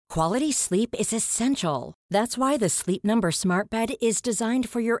Quality sleep is essential. That's why the Sleep Number Smart Bed is designed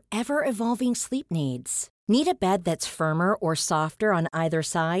for your ever-evolving sleep needs. Need a bed that's firmer or softer on either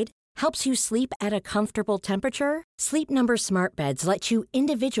side? Helps you sleep at a comfortable temperature? Sleep Number Smart Beds let you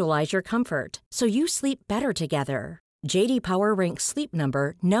individualize your comfort, so you sleep better together. J.D. Power ranks Sleep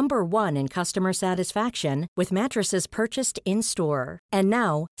Number number one in customer satisfaction with mattresses purchased in-store. And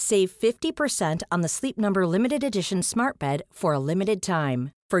now, save 50% on the Sleep Number Limited Edition Smart Bed for a limited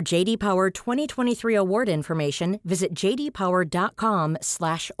time. For J.D. Power 2023 award information, visit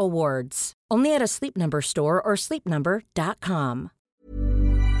jdpower.com/awards. Only at a Sleep Number store or sleepnumber.com.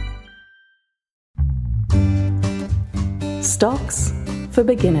 Stocks for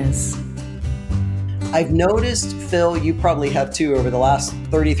beginners. I've noticed, Phil, you probably have too, over the last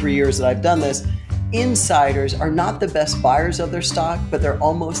 33 years that I've done this, insiders are not the best buyers of their stock, but they're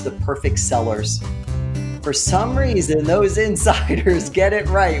almost the perfect sellers. For some reason, those insiders get it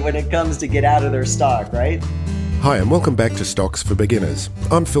right when it comes to get out of their stock, right? Hi, and welcome back to Stocks for Beginners.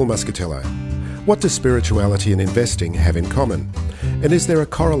 I'm Phil Muscatello. What do spirituality and investing have in common? And is there a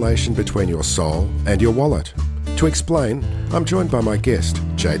correlation between your soul and your wallet? To explain, I'm joined by my guest,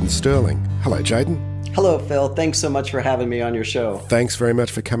 Jayden Sterling. Hello, Jayden. Hello, Phil. Thanks so much for having me on your show. Thanks very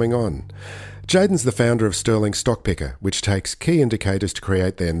much for coming on. Jayden's the founder of Sterling Stock Picker, which takes key indicators to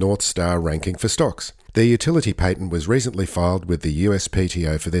create their North Star ranking for stocks. Their utility patent was recently filed with the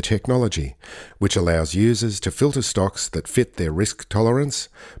USPTO for their technology, which allows users to filter stocks that fit their risk tolerance,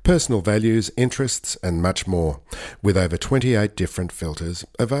 personal values, interests, and much more, with over 28 different filters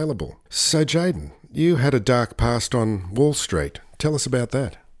available. So, Jayden, you had a dark past on Wall Street. Tell us about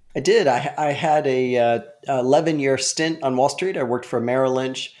that. I did. I had a 11-year stint on Wall Street. I worked for Merrill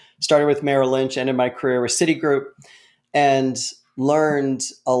Lynch, started with Merrill Lynch, ended my career with Citigroup, and learned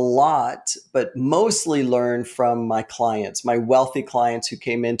a lot, but mostly learned from my clients, my wealthy clients who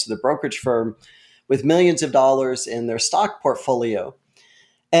came into the brokerage firm with millions of dollars in their stock portfolio.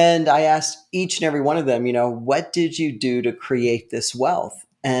 And I asked each and every one of them, what did you do to create this wealth?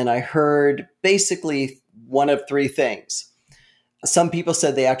 And I heard basically one of three things. Some people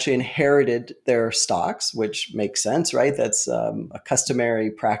said they actually inherited their stocks, which makes sense, right? That's a customary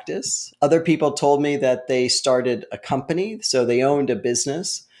practice. Other people told me that they started a company, so they owned a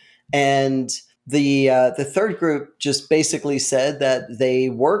business. And the third group just basically said that they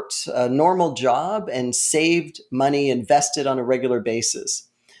worked a normal job and saved money, invested on a regular basis.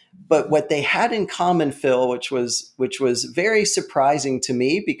 But what they had in common, Phil, which was very surprising to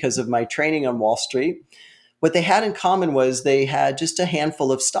me because of my training on Wall Street, what they had in common was they had just a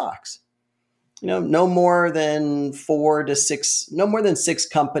handful of stocks. No more than 4 to 6, no more than 6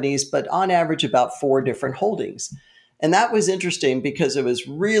 companies, but on average about 4 different holdings. And that was interesting because it was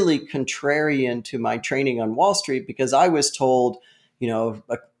really contrarian to my training on Wall Street, because I was told,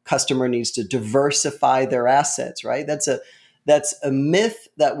 a customer needs to diversify their assets, right? That's a myth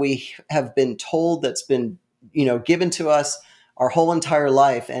that we have been told, that's been, given to us our whole entire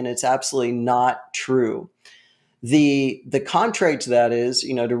life, and it's absolutely not true. The contrary to that is,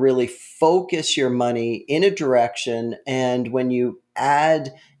 to really focus your money in a direction. And when you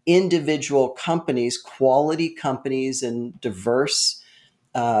add individual companies, quality companies in diverse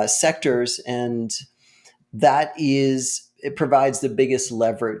sectors, and it provides the biggest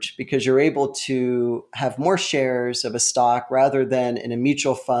leverage because you're able to have more shares of a stock rather than in a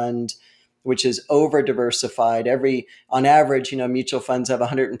mutual fund, which is over diversified. On average, mutual funds have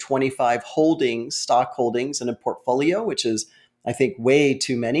 125 stock holdings in a portfolio, which is, I think, way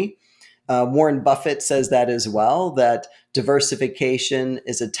too many. Warren Buffett says that as well, that diversification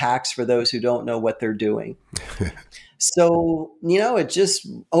is a tax for those who don't know what they're doing. So, it just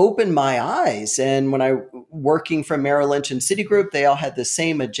opened my eyes. And when working for Merrill Lynch and Citigroup, they all had the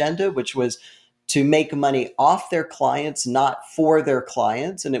same agenda, which was to make money off their clients, not for their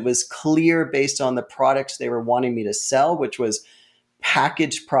clients. And it was clear based on the products they were wanting me to sell, which was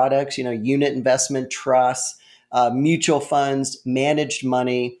packaged products, unit investment trusts, mutual funds, managed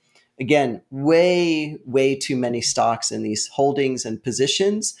money. Again, way, way too many stocks in these holdings and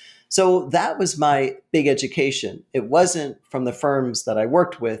positions. So that was my big education. It wasn't from the firms that I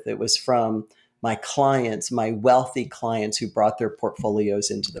worked with. It was from my clients, my wealthy clients who brought their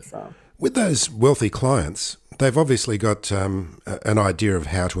portfolios into the firm. With those wealthy clients, they've obviously got an idea of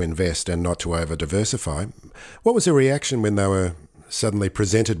how to invest and not to over-diversify. What was the reaction when they were suddenly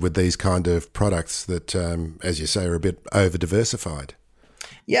presented with these kind of products that, as you say, are a bit over-diversified?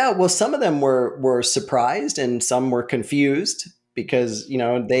 Yeah, well, some of them were surprised and some were confused because,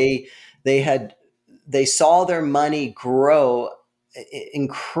 they saw their money grow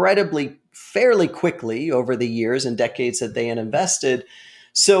incredibly, fairly quickly over the years and decades that they had invested.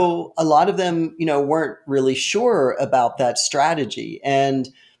 So a lot of them, weren't really sure about that strategy. And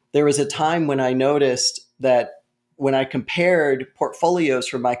there was a time when I noticed that when I compared portfolios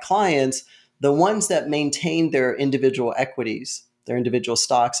for my clients, the ones that maintained their individual equities, their individual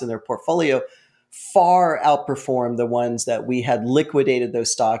stocks in their portfolio, far outperformed the ones that we had liquidated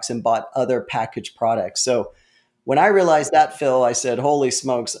those stocks and bought other packaged products. So when I realized that, Phil, I said, holy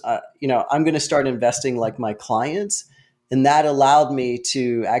smokes, I'm going to start investing like my clients. And that allowed me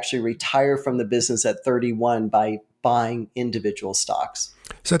to actually retire from the business at 31 by buying individual stocks.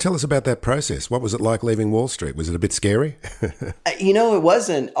 So tell us about that process. What was it like leaving Wall Street? Was it a bit scary? It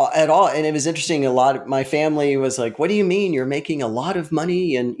wasn't at all. And it was interesting. My family was like, what do you mean you're making a lot of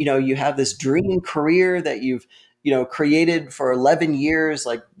money? And, you have this dream career that you've, created for 11 years.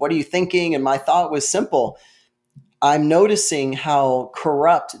 Like, what are you thinking? And my thought was simple. I'm noticing how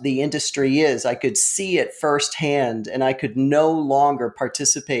corrupt the industry is. I could see it firsthand and I could no longer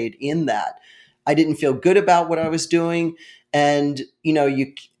participate in that. I didn't feel good about what I was doing. And,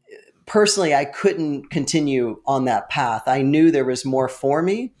 personally, I couldn't continue on that path. I knew there was more for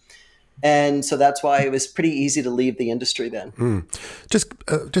me. And so that's why it was pretty easy to leave the industry then. Just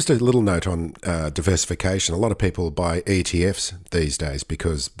a little note on diversification. A lot of people buy ETFs these days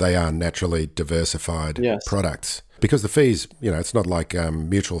because they are naturally diversified products. Because the fees, it's not like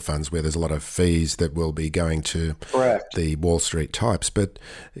mutual funds where there's a lot of fees that will be going to the Wall Street types. But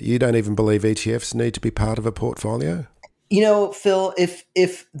you don't even believe ETFs need to be part of a portfolio? Phil,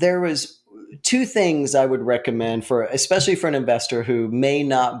 if there was two things I would recommend especially for an investor who may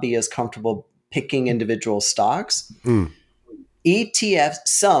not be as comfortable picking individual stocks, ETFs,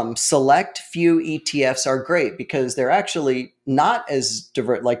 some select few ETFs are great because they're actually not as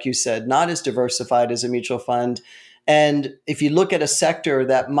like you said, not as diversified as a mutual fund. And if you look at a sector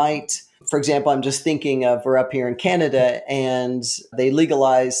that might, for example, I'm just thinking of, we're up here in Canada and they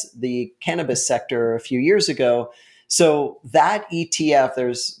legalized the cannabis sector a few years ago. So that ETF,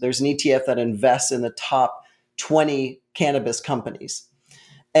 there's an ETF that invests in the top 20 cannabis companies.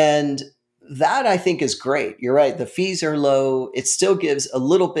 And that I think is great. You're right. The fees are low. It still gives a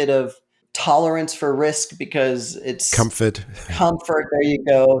little bit of tolerance for risk because it's comfort. There you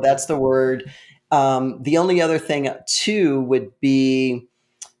go. That's the word. The only other thing too would be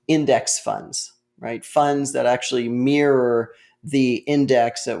index funds, right? Funds that actually mirror the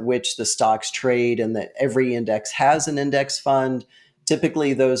index at which the stocks trade, and that every index has an index fund.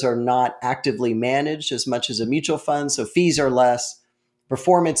 Typically, those are not actively managed as much as a mutual fund. So fees are less,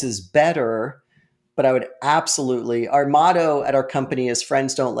 performance is better, but I would absolutely, our motto at our company is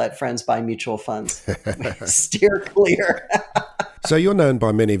friends don't let friends buy mutual funds. Steer clear. So you're known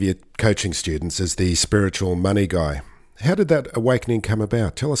by many of your coaching students as the spiritual money guy. How did that awakening come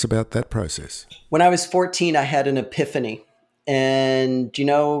about? Tell us about that process. When I was 14, I had an epiphany. And do you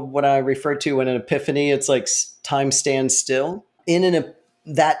know what I refer to when an epiphany? It's like time stands still.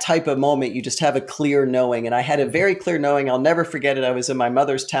 That type of moment, you just have a clear knowing. And I had a very clear knowing. I'll never forget it. I was in my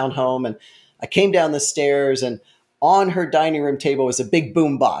mother's townhome and I came down the stairs, and on her dining room table was a big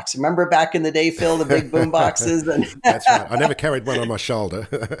boom box. Remember back in the day, Phil, the big boom boxes? That's right. I never carried one on my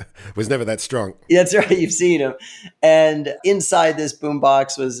shoulder. Was never that strong. That's right. You've seen them. And inside this boom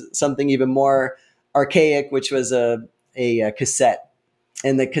box was something even more archaic, which was a cassette.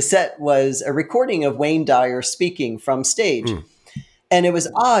 And the cassette was a recording of Wayne Dyer speaking from stage. And it was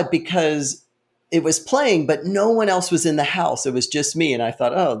odd because it was playing, but no one else was in the house. It was just me. And I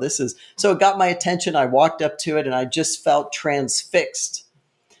thought, so it got my attention. I walked up to it and I just felt transfixed.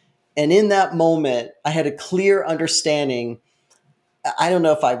 And in that moment, I had a clear understanding. I don't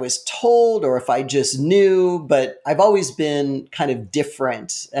know if I was told or if I just knew, but I've always been kind of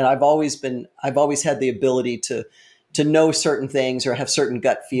different. And I've always had the ability to know certain things or have certain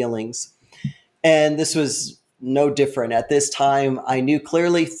gut feelings. And this was no different. At this time, I knew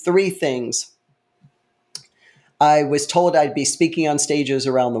clearly three things. I was told I'd be speaking on stages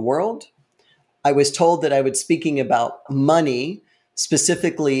around the world. I was told that I would be speaking about money,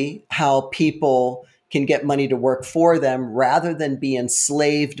 specifically how people can get money to work for them rather than be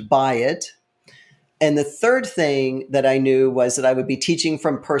enslaved by it. And the third thing that I knew was that I would be teaching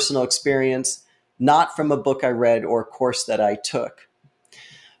from personal experience, not from a book I read or a course that I took.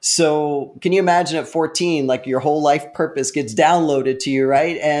 So can you imagine at 14, like your whole life purpose gets downloaded to you,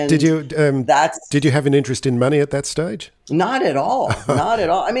 right? And did you have an interest in money at that stage? Not at all. Not at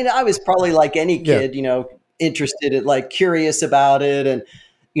all. I mean, I was probably like any kid, interested in, like, curious about it. And,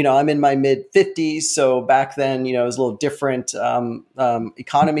 I'm in my mid 50s. So back then, it was a little different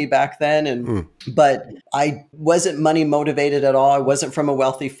economy back then. But I wasn't money motivated at all. I wasn't from a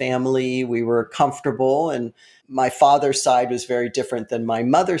wealthy family. We were comfortable. And my father's side was very different than my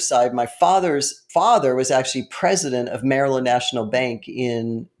mother's side. My father's father was actually president of Maryland National Bank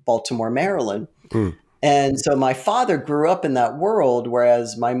in Baltimore, Maryland. And so my father grew up in that world,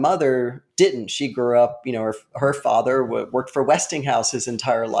 whereas my mother didn't. She grew up, her father worked for Westinghouse his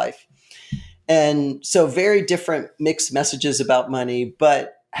entire life. And so very different mixed messages about money,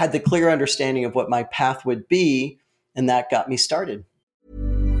 but had the clear understanding of what my path would be. And that got me started.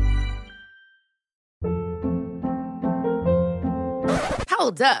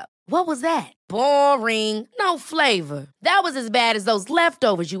 Hold up. What was that? Boring. No flavor. That was as bad as those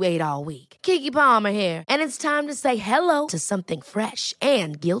leftovers you ate all week. Keke Palmer here. And it's time to say hello to something fresh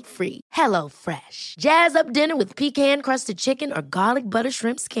and guilt-free. Hello Fresh. Jazz up dinner with pecan-crusted chicken or garlic butter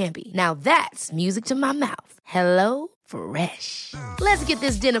shrimp scampi. Now that's music to my mouth. Hello Fresh. Let's get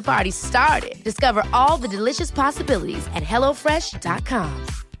this dinner party started. Discover all the delicious possibilities at HelloFresh.com.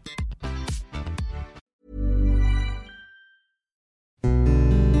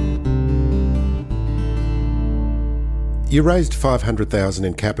 You raised $500,000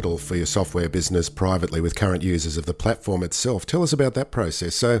 in capital for your software business privately with current users of the platform itself. Tell us about that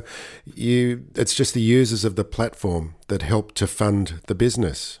process. So it's just the users of the platform that help to fund the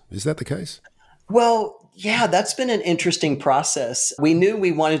business. Is that the case? Well, yeah, that's been an interesting process. We knew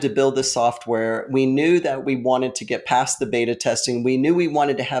we wanted to build the software. We knew that we wanted to get past the beta testing. We knew we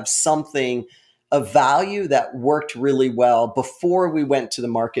wanted to have something of value that worked really well before we went to the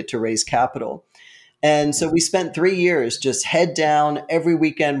market to raise capital. And so we spent 3 years just head down every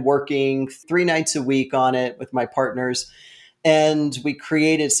weekend working 3 nights a week on it with my partners. And we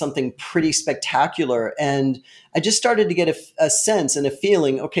created something pretty spectacular. And I just started to get a sense and a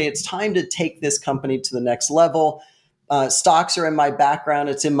feeling, okay, it's time to take this company to the next level. Stocks are in my background.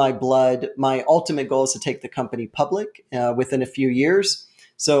 It's in my blood. My ultimate goal is to take the company public within a few years.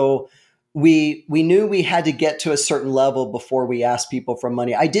 So we knew we had to get to a certain level before we asked people for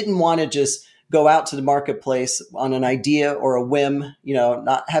money. I didn't want to just go out to the marketplace on an idea or a whim,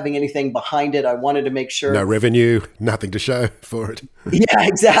 not having anything behind it. I wanted to make sure. No revenue, nothing to show for it. Yeah,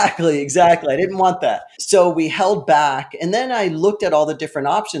 exactly. I didn't want that. So we held back. And then I looked at all the different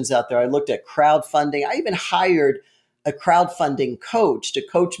options out there. I looked at crowdfunding. I even hired a crowdfunding coach to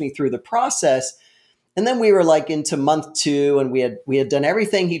coach me through the process. And then we were like into month 2 and we had done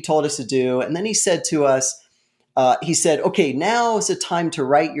everything he told us to do. And then he said to us, okay, now is the time to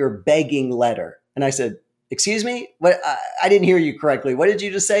write your begging letter. And I said, excuse me, what? I didn't hear you correctly. What did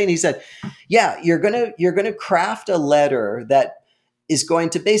you just say? And he said, yeah, you're going to craft a letter that is going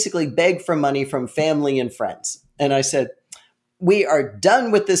to basically beg for money from family and friends. And I said, we are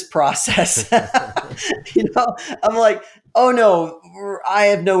done with this process. I'm like, oh no, I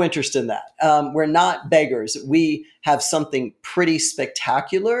have no interest in that. We're not beggars. We have something pretty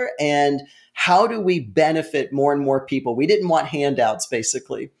spectacular. And how do we benefit more and more people? We didn't want handouts,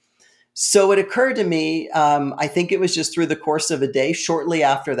 basically. So it occurred to me, I think it was just through the course of a day, shortly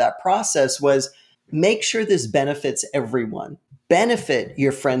after that process, was make sure this benefits everyone. Benefit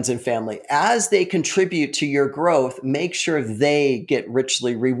your friends and family. As they contribute to your growth, make sure they get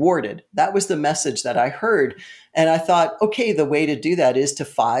richly rewarded. That was the message that I heard. And I thought, okay, the way to do that is to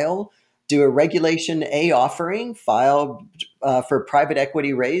do a Regulation A offering, file for private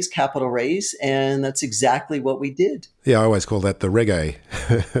equity raise, capital raise, and that's exactly what we did. Yeah, I always call that the reggae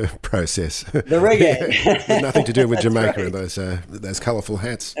process. The reggae. Nothing to do with Jamaica right. and those colourful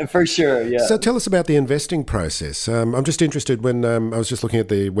hats. For sure, yeah. So tell us about the investing process. I'm just interested when I was just looking at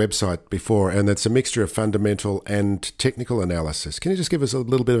the website before, and it's a mixture of fundamental and technical analysis. Can you just give us a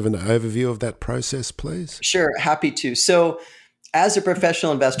little bit of an overview of that process, please? Sure, happy to. So as a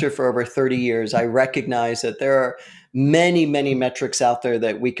professional investor for over 30 years, I recognize that there are many, many metrics out there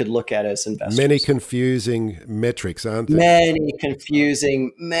that we could look at as investors. Many confusing metrics, aren't there? Many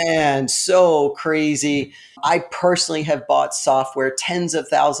confusing, man, so crazy. I personally have bought software, tens of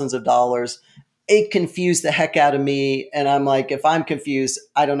thousands of dollars. It confused the heck out of me. And I'm like, if I'm confused,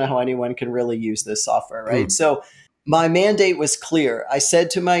 I don't know how anyone can really use this software, right? So my mandate was clear. I said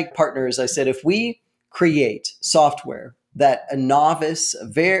to my partners, if we create software that a novice,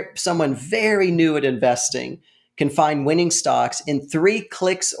 someone very new at investing can find winning stocks in 3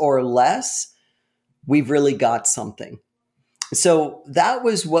 clicks or less, we've really got something. So that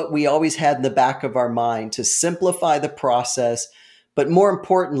was what we always had in the back of our mind, to simplify the process, but more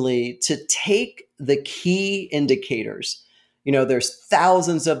importantly, to take the key indicators. There's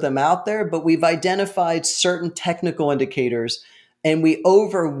thousands of them out there, but we've identified certain technical indicators and we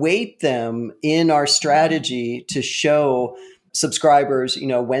overweight them in our strategy to show subscribers,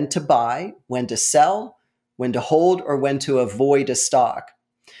 when to buy, when to sell, when to hold, or when to avoid a stock.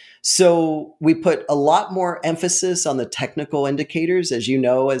 So we put a lot more emphasis on the technical indicators, as you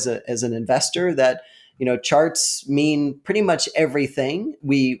know, as an investor, that charts mean pretty much everything.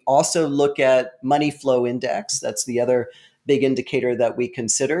 We also look at money flow index. That's the other big indicator that we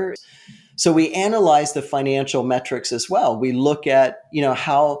consider. So we analyze the financial metrics as well. We look at,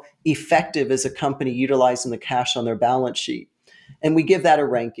 how effective is a company utilizing the cash on their balance sheet. And we give that a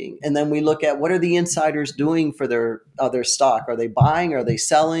ranking. And then we look at what are the insiders doing for their stock? Are they buying? Are they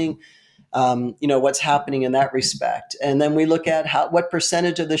selling? What's happening in that respect. And then we look at what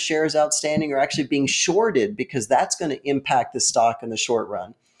percentage of the shares outstanding are actually being shorted, because that's going to impact the stock in the short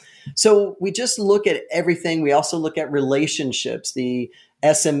run. So we just look at everything. We also look at relationships, the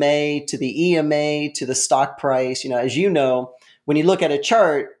SMA to the EMA to the stock price. As you know, when you look at a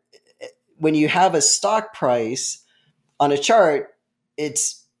chart, when you have a stock price on a chart,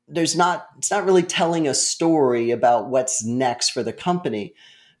 it's not really telling a story about what's next for the company.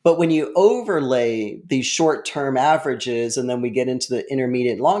 But when you overlay these short-term averages and then we get into the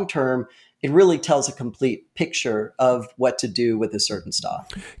intermediate and long-term, it really tells a complete picture of what to do with a certain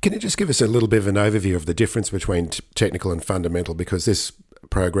stock. Can you just give us a little bit of an overview of the difference between technical and fundamental? Because this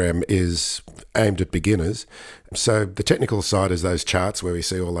program is aimed at beginners. So the technical side is those charts where we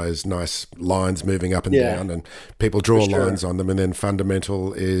see all those nice lines moving up and down and people draw lines on them. And then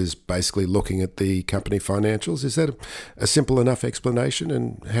fundamental is basically looking at the company financials. Is that a simple enough explanation?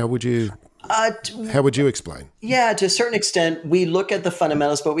 And how would you explain? Yeah, to a certain extent, we look at the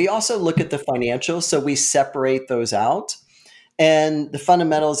fundamentals, but we also look at the financials. So we separate those out. And the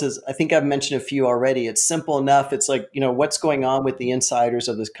fundamentals is, I think I've mentioned a few already. It's simple enough. It's like, what's going on with the insiders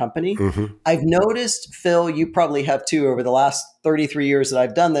of this company. Mm-hmm. I've noticed, Phil, you probably have too, over the last 33 years that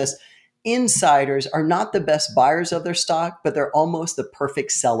I've done this, insiders are not the best buyers of their stock, but they're almost the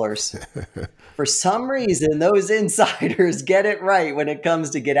perfect sellers. For some reason, those insiders get it right when it comes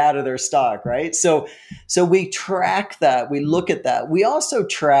to get out of their stock, right? So we track that. We look at that. We also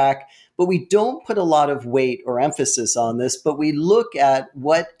track, but we don't put a lot of weight or emphasis on this, but we look at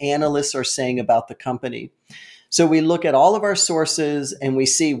what analysts are saying about the company. So we look at all of our sources and we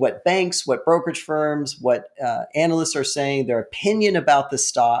see what banks, what brokerage firms, what analysts are saying, their opinion about the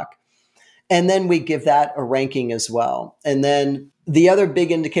stock. And then we give that a ranking as well. And then the other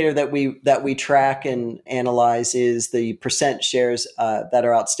big indicator that we track and analyze is the percent shares that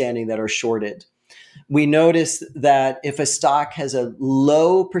are outstanding that are shorted. We notice that if a stock has a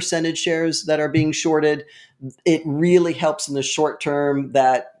low percentage shares that are being shorted, it really helps in the short term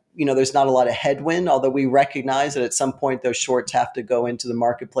that, there's not a lot of headwind, although we recognize that at some point those shorts have to go into the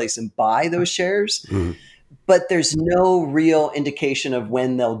marketplace and buy those shares. Mm-hmm. But there's no real indication of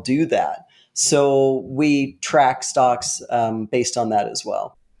when they'll do that. So we track stocks based on that as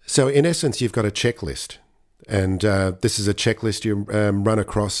well. So in essence, you've got a checklist. And this is a checklist you run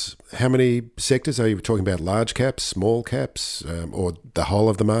across how many sectors? Are you talking about large caps, small caps, or the whole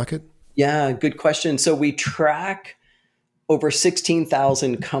of the market? Yeah, good question. So we track over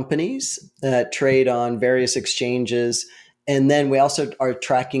 16,000 companies that trade on various exchanges. And then we also are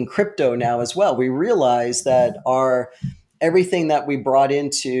tracking crypto now as well. We realize that everything that we brought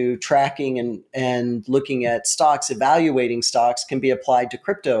into tracking and looking at stocks, evaluating stocks, can be applied to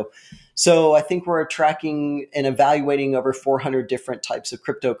crypto. So I think we're tracking and evaluating over 400 different types of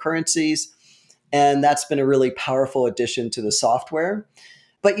cryptocurrencies. And that's been a really powerful addition to the software.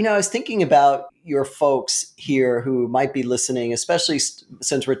 But, I was thinking about your folks here who might be listening, especially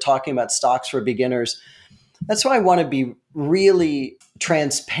since we're talking about stocks for beginners. That's why I want to be really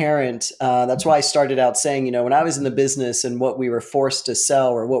transparent. That's why I started out saying, when I was in the business and what we were forced to sell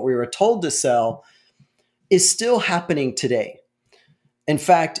or what we were told to sell is still happening today. In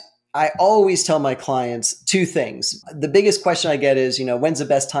fact, I always tell my clients two things. The biggest question I get is, when's the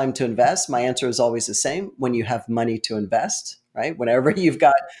best time to invest? My answer is always the same: when you have money to invest, right? Whenever you've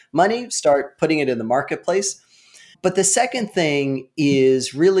got money, start putting it in the marketplace. But the second thing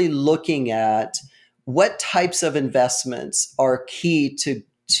is really looking at what types of investments are key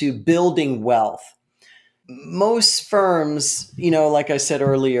to building wealth. Most firms, like I said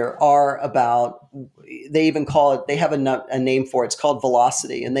earlier, are about, they even call it, they have a name for it. It's called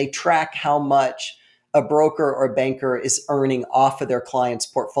velocity. And they track how much a broker or banker is earning off of their client's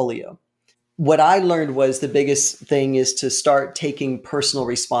portfolio. What I learned was the biggest thing is to start taking personal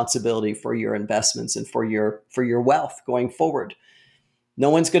responsibility for your investments and for your wealth going forward. No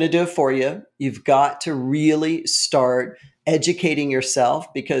one's going to do it for you. You've got to really start educating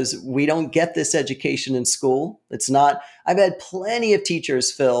yourself, because we don't get this education in school. It's not, I've had plenty of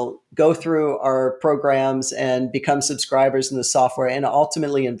teachers, Phil, go through our programs and become subscribers in the software and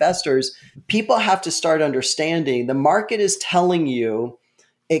ultimately investors. People have to start understanding the market is telling you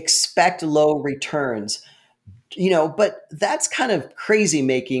expect low returns. But that's kind of crazy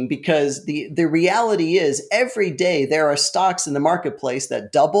making, because the reality is every day there are stocks in the marketplace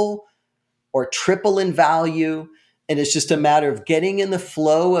that double or triple in value. And it's just a matter of getting in the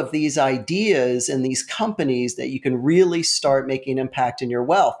flow of these ideas and these companies that you can really start making an impact in your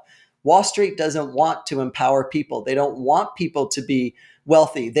wealth. Wall Street doesn't want to empower people. They don't want people to be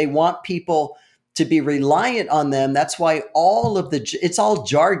wealthy. They want people to be reliant on them. That's why it's all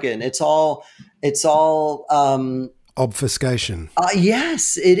jargon. It's all obfuscation.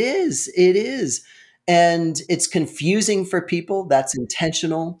 Yes, it is. It is. And it's confusing for people. That's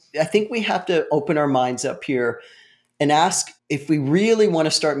intentional. I think we have to open our minds up here and ask if we really want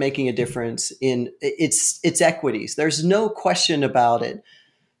to start making a difference in its equities. There's no question about it.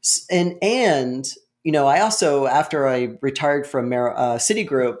 And I also, after I retired from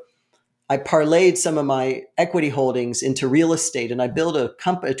Citigroup, I parlayed some of my equity holdings into real estate, and I built a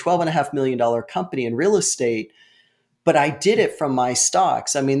 $12.5 million company in real estate. But I did it from my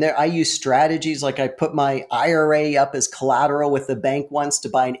stocks. I mean, I use strategies like I put my IRA up as collateral with the bank once to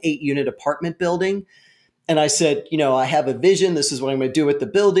buy an 8-unit apartment building. And I said, I have a vision. This is what I'm going to do with the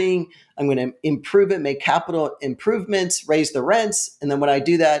building. I'm going to improve it, make capital improvements, raise the rents. And then when I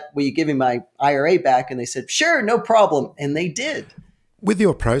do that, will you give me my IRA back? And they said, sure, no problem. And they did. With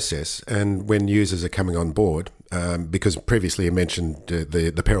your process, and when users are coming on board, because previously you mentioned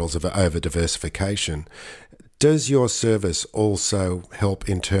the perils of over-diversification, does your service also help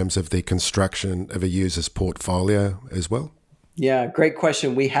in terms of the construction of a user's portfolio as well? Yeah, great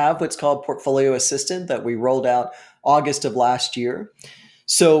question. We have what's called Portfolio Assistant that we rolled out August of last year.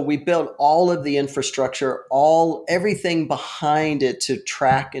 So we built all of the infrastructure, everything behind it to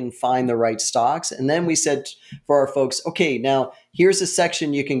track and find the right stocks. And then we said for our folks, okay, now here's a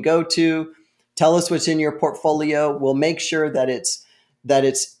section you can go to. Tell us what's in your portfolio. We'll make sure that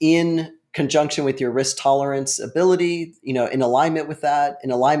it's in conjunction with your risk tolerance ability, in alignment with that,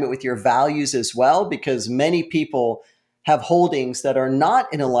 in alignment with your values as well, because many people have holdings that are not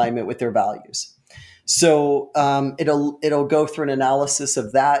in alignment with their values. So it'll go through an analysis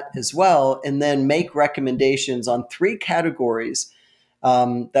of that as well, and then make recommendations on 3 categories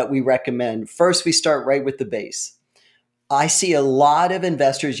that we recommend. First, we start right with the base. I see a lot of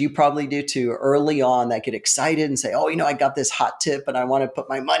investors, you probably do too, early on that get excited and say, I got this hot tip and I want to put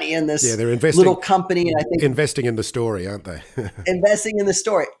my money in this little company. And I think investing in the story, aren't they? Investing in the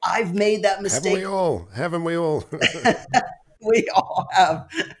story. I've made that mistake. Haven't we all? We all have.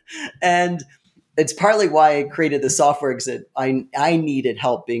 And it's partly why I created the software, because I needed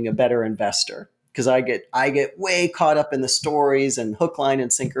help being a better investor, because I get way caught up in the stories and hook, line,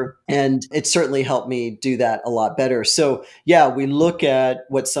 and sinker. And it certainly helped me do that a lot better. So yeah, we look at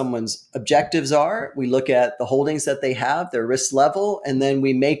what someone's objectives are. We look at the holdings that they have, their risk level, and then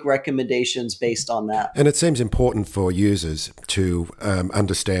we make recommendations based on that. And it seems important for users to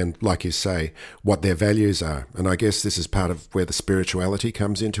understand, like you say, what their values are. And I guess this is part of where the spirituality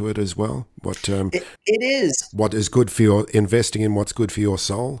comes into it as well. It is. What is good for your investing in, what's good for your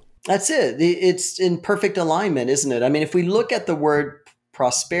soul. That's it. It's in perfect alignment, isn't it? I mean, if we look at the word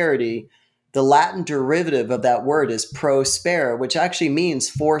prosperity, the Latin derivative of that word is prospere, which actually means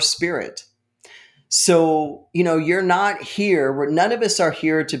for spirit. So, you're not here. None of us are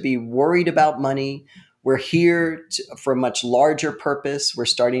here to be worried about money. We're here for a much larger purpose. We're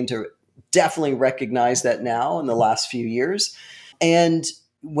starting to definitely recognize that now in the last few years. And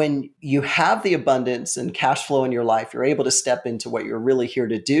when you have the abundance and cash flow in your life, you're able to step into what you're really here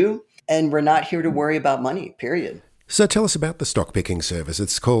to do. And we're not here to worry about money, period. So tell us about the stock picking service.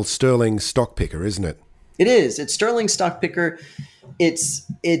 It's called Sterling Stock Picker, isn't it? It is. It's Sterling Stock Picker.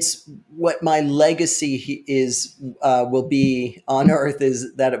 It's what my legacy will be on earth,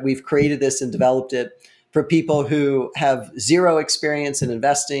 is that we've created this and developed it for people who have zero experience in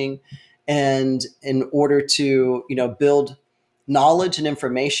investing. And in order to, build knowledge and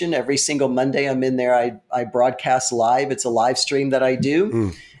information, every single Monday I'm in there. I broadcast live. It's a live stream that I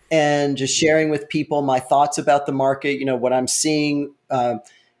do, and just sharing with people my thoughts about the market, what I'm seeing,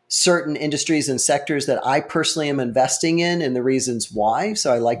 certain industries and sectors that I personally am investing in and the reasons why.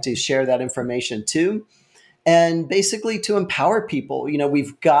 So I like to share that information too. And basically to empower people,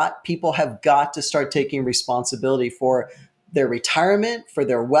 people have got to start taking responsibility for their retirement, for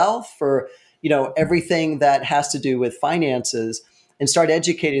their wealth, for everything that has to do with finances, and start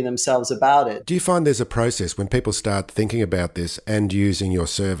educating themselves about it. Do you find there's a process when people start thinking about this and using your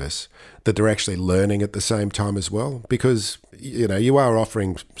service that they're actually learning at the same time as well? Because, you are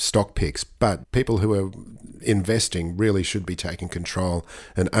offering stock picks, but people who are investing really should be taking control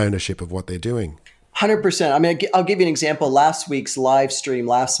and ownership of what they're doing. 100%. I mean, I'll give you an example. Last week's live stream,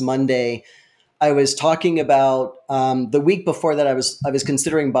 last Monday, I was talking about the week before that. I was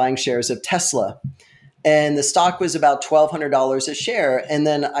considering buying shares of Tesla, and the stock was about $1,200 a share. And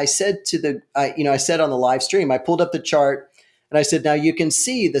then I said I said on the live stream, I pulled up the chart and I said, now you can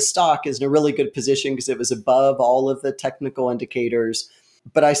see the stock is in a really good position because it was above all of the technical indicators.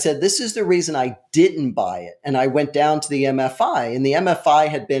 But I said, this is the reason I didn't buy it. And I went down to the MFI, and the MFI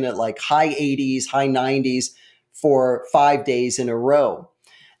had been at like high 80s, high 90s for 5 days in a row.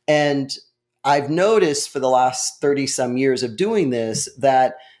 And I've noticed for the last 30 some years of doing this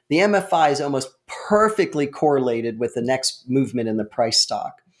that the MFI is almost perfectly correlated with the next movement in the price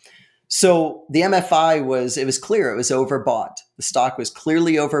stock. So the MFI was clear, it was overbought. The stock was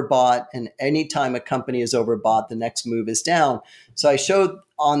clearly overbought, and anytime a company is overbought, the next move is down. So I showed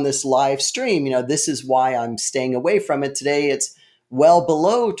on this live stream, this is why I'm staying away from it. Today, it's well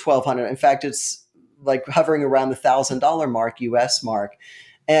below 1,200. In fact, it's like hovering around the $1,000 mark, US mark.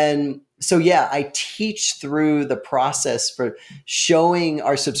 And so, yeah, I teach through the process for showing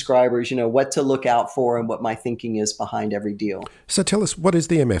our subscribers, what to look out for and what my thinking is behind every deal. So tell us, what is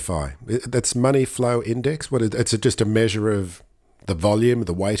the MFI? That's money flow index. It's just a measure of the volume,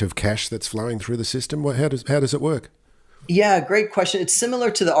 the weight of cash that's flowing through the system. How does it work? Yeah, great question. It's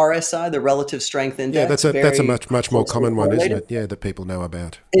similar to the RSI, the relative strength index. Yeah, that's a much more common one, isn't it? Yeah, that people know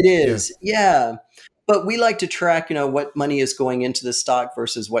about. It is, yeah. But we like to track, what money is going into the stock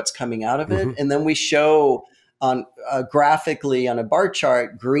versus what's coming out of it. Mm-hmm. And then we show on graphically on a bar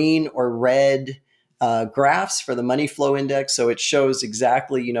chart, green or red graphs for the money flow index. So it shows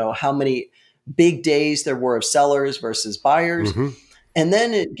exactly, how many big days there were of sellers versus buyers. Mm-hmm. And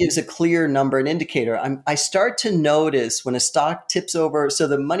then it gives a clear number and indicator. I start to notice when a stock tips over. So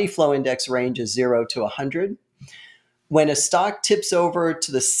the money flow index range is 0 to 100. When a stock tips over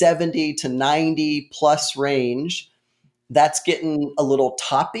to the 70 to 90 plus range, that's getting a little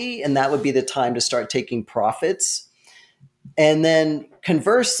toppy, and that would be the time to start taking profits. And then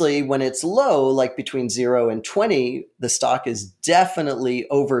conversely, when it's low, like between 0 and 20, the stock is definitely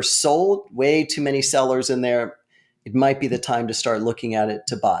oversold, way too many sellers in there. It might be the time to start looking at it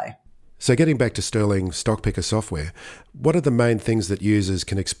to buy. So getting back to Sterling Stock Picker software, what are the main things that users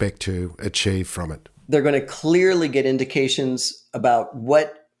can expect to achieve from it? They're going to clearly get indications about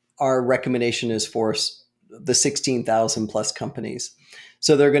what our recommendation is for the 16,000 plus companies.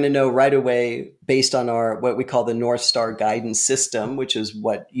 So they're going to know right away based on our what we call the North Star guidance system, which is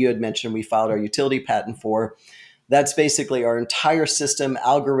what you had mentioned we filed our utility patent for. That's basically our entire system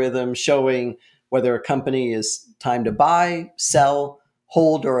algorithm showing whether a company is time to buy, sell,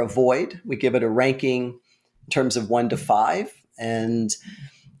 hold, or avoid. We give it a ranking in terms of 1 to 5. And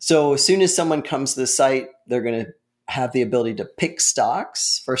so as soon as someone comes to the site, they're going to have the ability to pick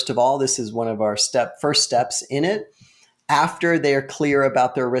stocks. First of all, this is one of our first steps in it. After they're clear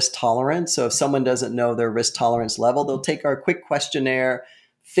about their risk tolerance. So if someone doesn't know their risk tolerance level, they'll take our quick questionnaire,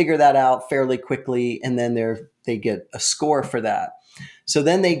 figure that out fairly quickly, and then they get a score for that. So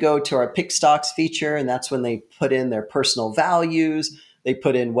then they go to our pick stocks feature, and that's when they put in their personal values. They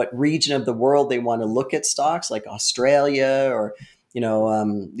put in what region of the world they want to look at stocks, like Australia or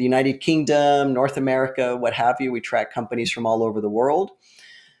the United Kingdom, North America, what have you. We track companies from all over the world.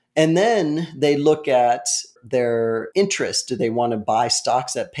 And then they look at their interest. Do they want to buy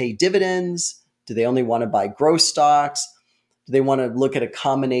stocks that pay dividends? Do they only want to buy growth stocks? Do they want to look at a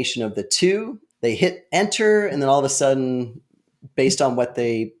combination of the two? They hit enter, and then all of a sudden, based on what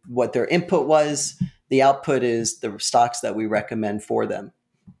their input was, the output is the stocks that we recommend for them.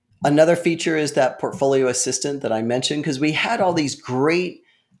 Another feature is that portfolio assistant that I mentioned, because we had all these great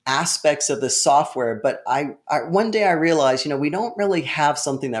aspects of the software, but I one day I realized, we don't really have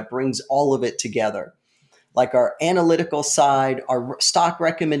something that brings all of it together, like our analytical side, our stock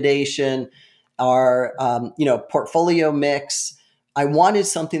recommendation, our portfolio mix. I wanted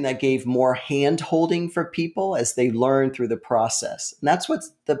something that gave more hand holding for people as they learn through the process. And that's what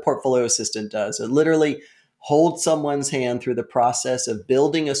the portfolio assistant does. It literally holds someone's hand through the process of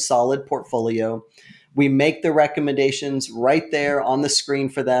building a solid portfolio. We make the recommendations right there on the screen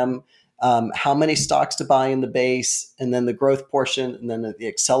for them, how many stocks to buy in the base, and then the growth portion, and then the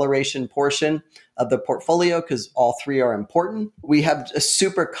acceleration portion of the portfolio, because all three are important. We have a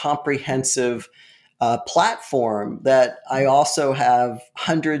super comprehensive platform that I also have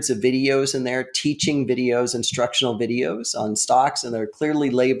hundreds of videos in there, teaching videos, instructional videos on stocks, and they're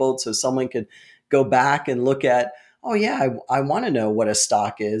clearly labeled so someone could go back and look at oh yeah, I want to know what a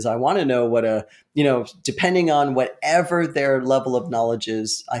stock is. I want to know what depending on whatever their level of knowledge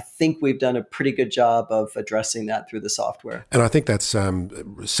is, I think we've done a pretty good job of addressing that through the software. And I think that's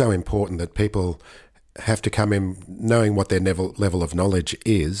so important that people have to come in knowing what their level of knowledge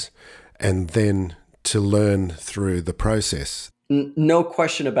is, and then to learn through the process. No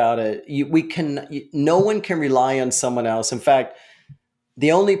question about it. No one can rely on someone else. In fact,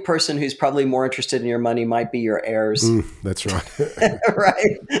 the only person who's probably more interested in your money might be your heirs. That's right.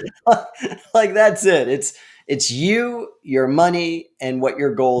 Right? Like that's it. It's you, your money, and what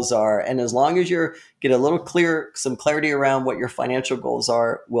your goals are. And as long as you get some clarity around what your financial goals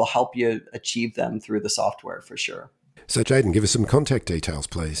are, we'll help you achieve them through the software for sure. So Jayden, give us some contact details,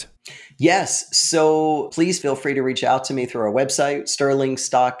 please. Yes. So please feel free to reach out to me through our website,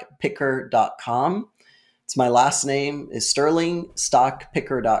 sterlingstockpicker.com. It's my last name is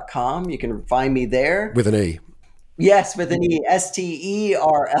sterlingstockpicker.com. You can find me there. With an E. Yes, with an E. STERLING,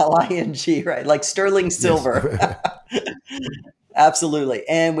 right? Like sterling silver. Yes. Absolutely.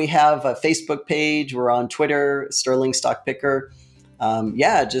 And we have a Facebook page. We're on Twitter, Sterling Stock Picker.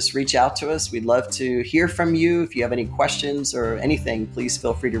 Just reach out to us. We'd love to hear from you. If you have any questions or anything, please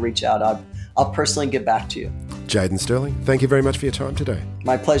feel free to reach out. I'll personally get back to you. Jayden Sterling, thank you very much for your time today.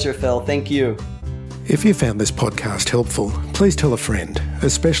 My pleasure, Phil. Thank you. If you found this podcast helpful, please tell a friend,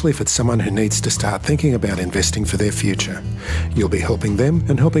 especially if it's someone who needs to start thinking about investing for their future. You'll be helping them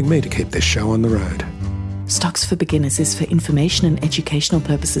and helping me to keep this show on the road. Stocks for Beginners is for information and educational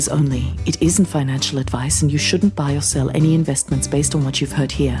purposes only. It isn't financial advice, and you shouldn't buy or sell any investments based on what you've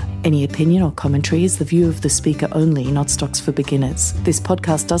heard here. Any opinion or commentary is the view of the speaker only, not Stocks for Beginners. This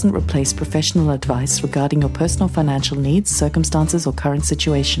podcast doesn't replace professional advice regarding your personal financial needs, circumstances, or current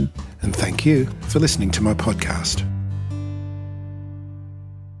situation. And thank you for listening to my podcast.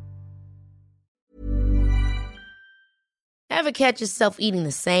 Ever catch yourself eating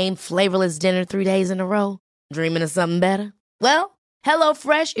the same flavorless dinner 3 days in a row? Dreaming of something better? Well,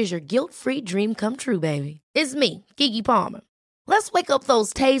 HelloFresh is your guilt-free dream come true, baby. It's me, Keke Palmer. Let's wake up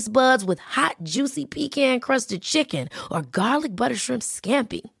those taste buds with hot, juicy pecan-crusted chicken or garlic butter shrimp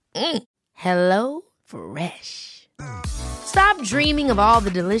scampi. HelloFresh. Stop dreaming of all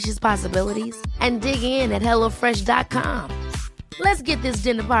the delicious possibilities and dig in at HelloFresh.com. Let's get this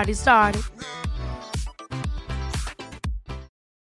dinner party started.